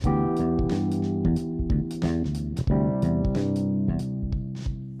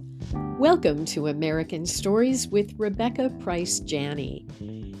Welcome to American Stories with Rebecca Price Janney.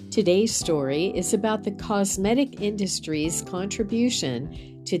 Today's story is about the cosmetic industry's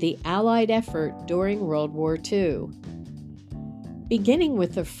contribution to the Allied effort during World War II. Beginning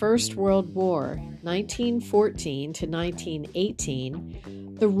with the First World War, 1914 to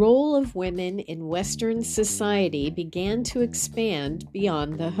 1918, the role of women in Western society began to expand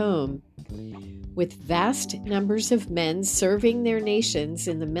beyond the home. With vast numbers of men serving their nations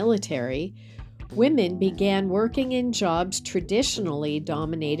in the military, women began working in jobs traditionally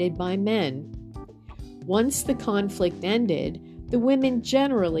dominated by men. Once the conflict ended, the women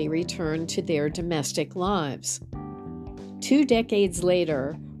generally returned to their domestic lives. 2 decades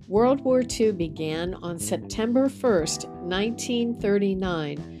later, World War II began on September 1st,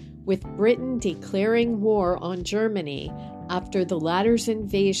 1939, with Britain declaring war on Germany after the latter's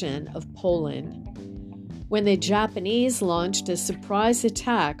invasion of Poland. When the Japanese launched a surprise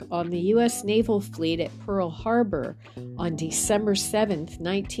attack on the U.S. naval fleet at Pearl Harbor on December 7,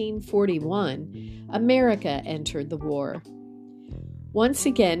 1941, America entered the war. Once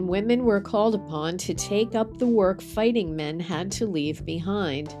again, women were called upon to take up the work fighting men had to leave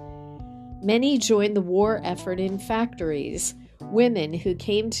behind. Many joined the war effort in factories, women who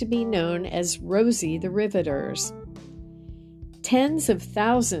came to be known as Rosie the Riveters. Tens of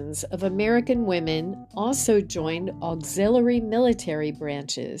thousands of American women also joined auxiliary military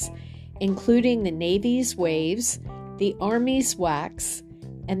branches, including the Navy's Waves, the Army's WACs,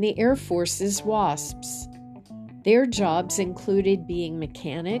 and the Air Force's WASPs. Their jobs included being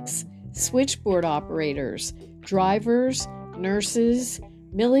mechanics, switchboard operators, drivers, nurses,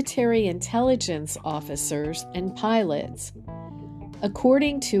 military intelligence officers, and pilots.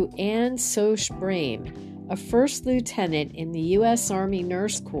 According to Anne Soch Brame, a first lieutenant in the U.S. Army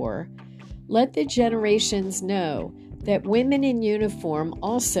Nurse Corps, let the generations know that women in uniform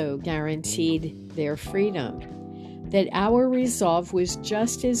also guaranteed their freedom, that our resolve was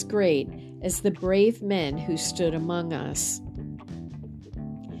just as great as the brave men who stood among us.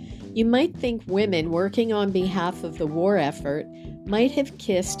 You might think women working on behalf of the war effort might have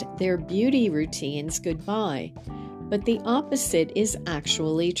kissed their beauty routines goodbye, but the opposite is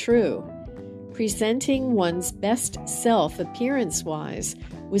actually true. Presenting one's best self appearance-wise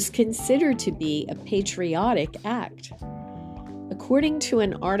was considered to be a patriotic act. According to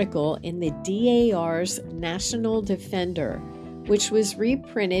an article in the DAR's National Defender, which was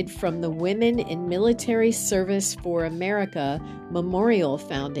reprinted from the Women in Military Service for America Memorial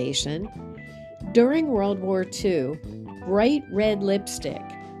Foundation, during World War II, bright red lipstick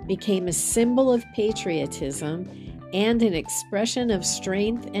became a symbol of patriotism and an expression of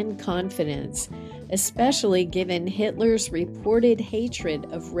strength and confidence, especially given Hitler's reported hatred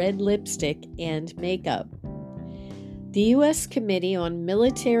of red lipstick and makeup. The U.S. Committee on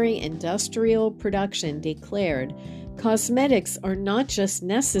Military Industrial Production declared cosmetics are not just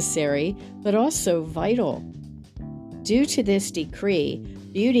necessary, but also vital. Due to this decree,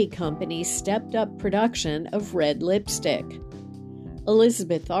 beauty companies stepped up production of red lipstick.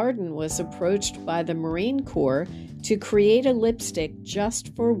 Elizabeth Arden was approached by the Marine Corps to create a lipstick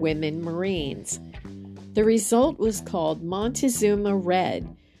just for women Marines. The result was called Montezuma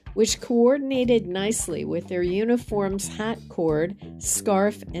Red, which coordinated nicely with their uniform's hat cord,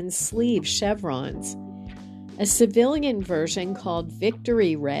 scarf, and sleeve chevrons. A civilian version called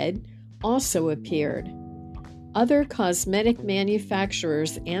Victory Red also appeared. Other cosmetic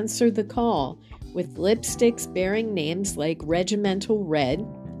manufacturers answered the call with lipsticks bearing names like Regimental Red,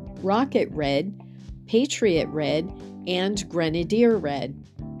 Rocket Red, Patriot Red, and Grenadier Red.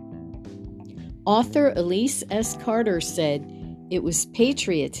 Author Elise S. Carter said, "It was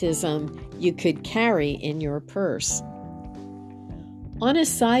patriotism you could carry in your purse." On a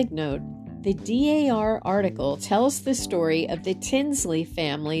side note, the DAR article tells the story of the Tinsley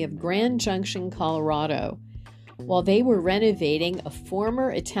family of Grand Junction, Colorado. While they were renovating a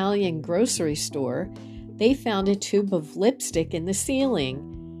former Italian grocery store, they found a tube of lipstick in the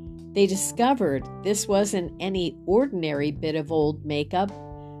ceiling. They discovered this wasn't any ordinary bit of old makeup,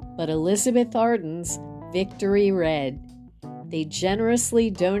 but Elizabeth Arden's Victory Red. They generously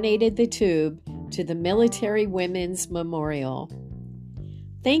donated the tube to the Military Women's Memorial.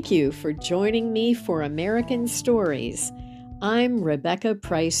 Thank you for joining me for American Stories. I'm Rebecca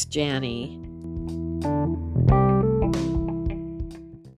Price Janney.